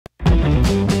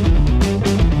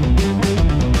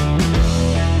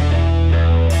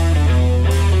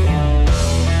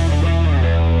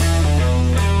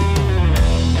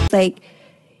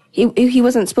he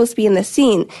wasn't supposed to be in the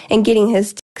scene and getting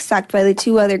his dick sucked by the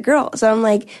 2 other girls. So I'm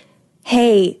like,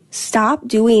 hey, stop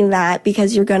doing that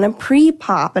because you're going to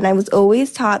pre-pop. And I was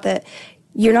always taught that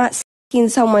you're not sucking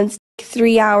someone's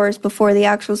 3 hours before the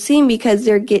actual scene because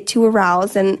they get too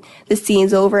aroused and the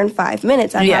scene's over in 5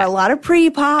 minutes. I've had a lot of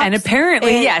pre-pops. And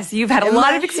apparently, yes, you've had a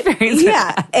lot of experience with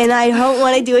that. And I don't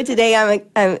want to do it today.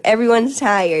 Everyone's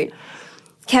tired.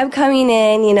 Kept coming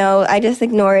in, you know, I just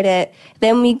ignored it.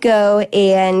 Then we go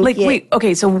and wait,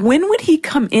 okay, so when would he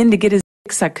come in to get his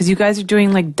dick sucked? Because you guys are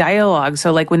doing, like, dialogue.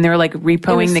 So, like, when they're, like,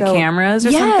 repoing the cameras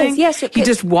or something? Yes, you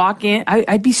just walk in.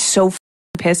 I'd be so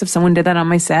pissed if someone did that on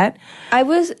my set. I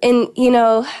was, and you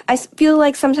know, I feel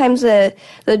like sometimes the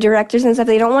directors and stuff,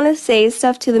 they don't want to say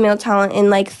stuff to the male talent and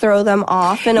like throw them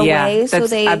off in a way. So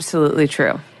that's absolutely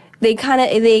true. They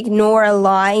they ignore a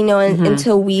lot, you know,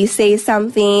 until we say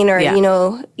something or, you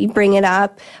know, you bring it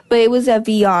up. But it was a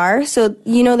VR. So,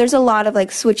 you know, there's a lot of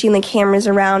like switching the cameras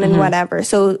around and whatever.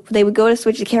 So they would go to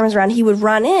switch the cameras around. He would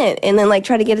run in and then like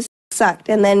try to get his sucked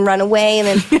and then run away.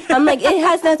 And then I'm like, it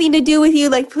has nothing to do with you.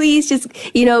 Like, please just,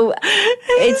 you know,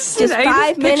 it's just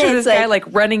 5 minutes. This guy like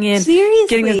running in, seriously,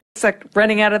 getting his sucked,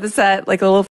 running out of the set like a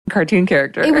little cartoon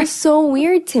character. It was so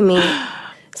weird to me.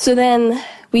 So then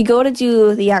we go to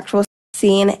do the actual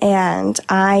scene and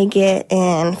I get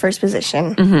in first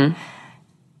position.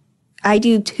 I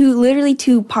do literally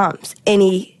two pumps and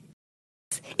he's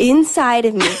inside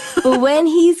of me. But when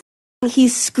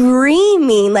he's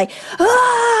screaming like,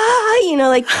 ah, you know,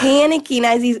 like panicking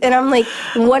as and I'm like,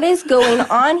 what is going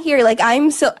on here? Like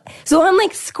I'm so I'm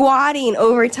like squatting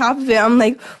over top of it. I'm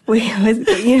like, wait,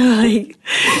 what's, you know, like,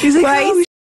 he's like, oh,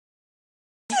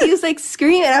 he was like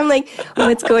screaming. I'm like,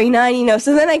 what's going on? You know,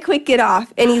 so then I quick get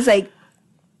off and he's like,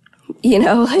 you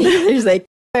know, like there's like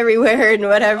everywhere and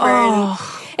whatever.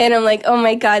 And I'm like, oh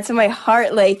my God. So my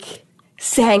heart like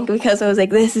sank because I was like,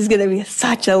 this is going to be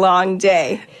such a long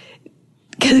day.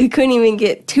 Because we couldn't even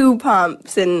get two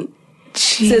pumps. And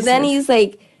so then he's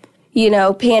like, you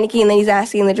know, panicking. And then he's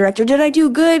asking the director, did I do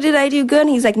good? Did I do good? And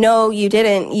he's like, no, you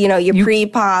didn't. You know, you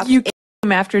pre-popped. You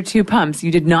came after two pumps.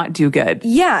 You did not do good.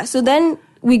 Yeah. So then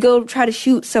we go try to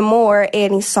shoot some more.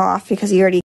 And he's soft because he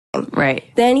already came. Right.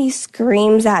 Then he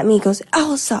screams at me. He goes,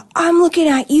 Elsa, I'm looking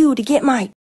at you to get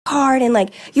my card. And like,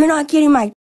 you're not getting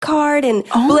my card. And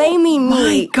blaming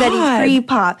me that he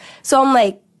pre-popped. So I'm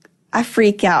like, I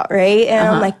freak out, right? And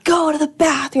I'm like, go to the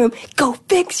bathroom, go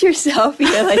fix yourself, you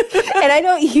know, like, and I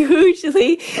don't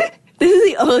usually, this is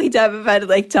the only time I've had to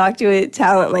like talk to a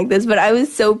talent like this, but I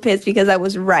was so pissed because I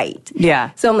was right.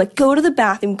 Yeah. So I'm like, go to the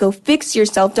bathroom, go fix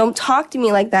yourself, don't talk to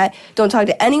me like that, don't talk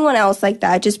to anyone else like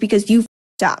that just because you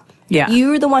f***ed up. Yeah.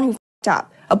 You're the one who f***ed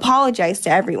up. Apologize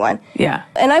to everyone. Yeah.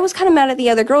 And I was kind of mad at the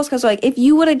other girls because like, if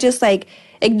you would have just like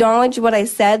acknowledged what I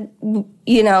said,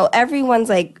 you know, everyone's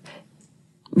like,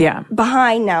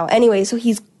 behind now. Anyway, so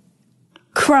he's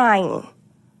crying.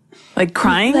 Like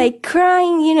crying? Like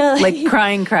crying, you know. Like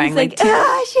crying. He's like,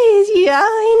 she's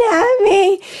yelling at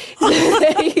me.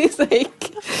 He's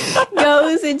like,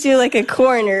 goes into like a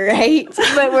corner, right?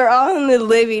 But we're all in the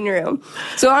living room.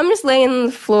 So I'm just laying on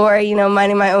the floor, you know,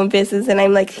 minding my own business, and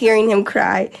I'm like hearing him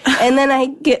cry. And then I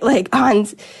get like I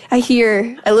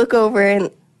look over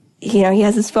and, you know, he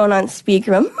has his phone on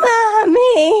speaker.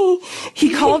 Mommy.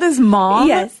 He called his mom?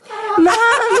 Yes.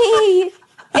 Mommy.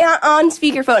 On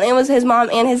speakerphone. It was his mom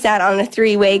and his dad on a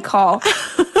 3-way call.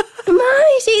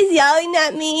 Mommy, she's yelling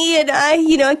at me and I,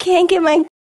 you know, can't get my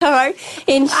card.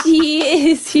 And she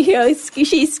is, you know,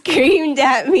 she screamed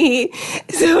at me.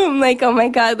 So I'm like, oh my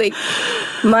God, like,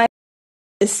 my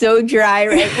is so dry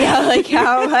right now. Like,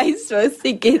 how am I supposed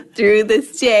to get through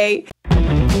this day?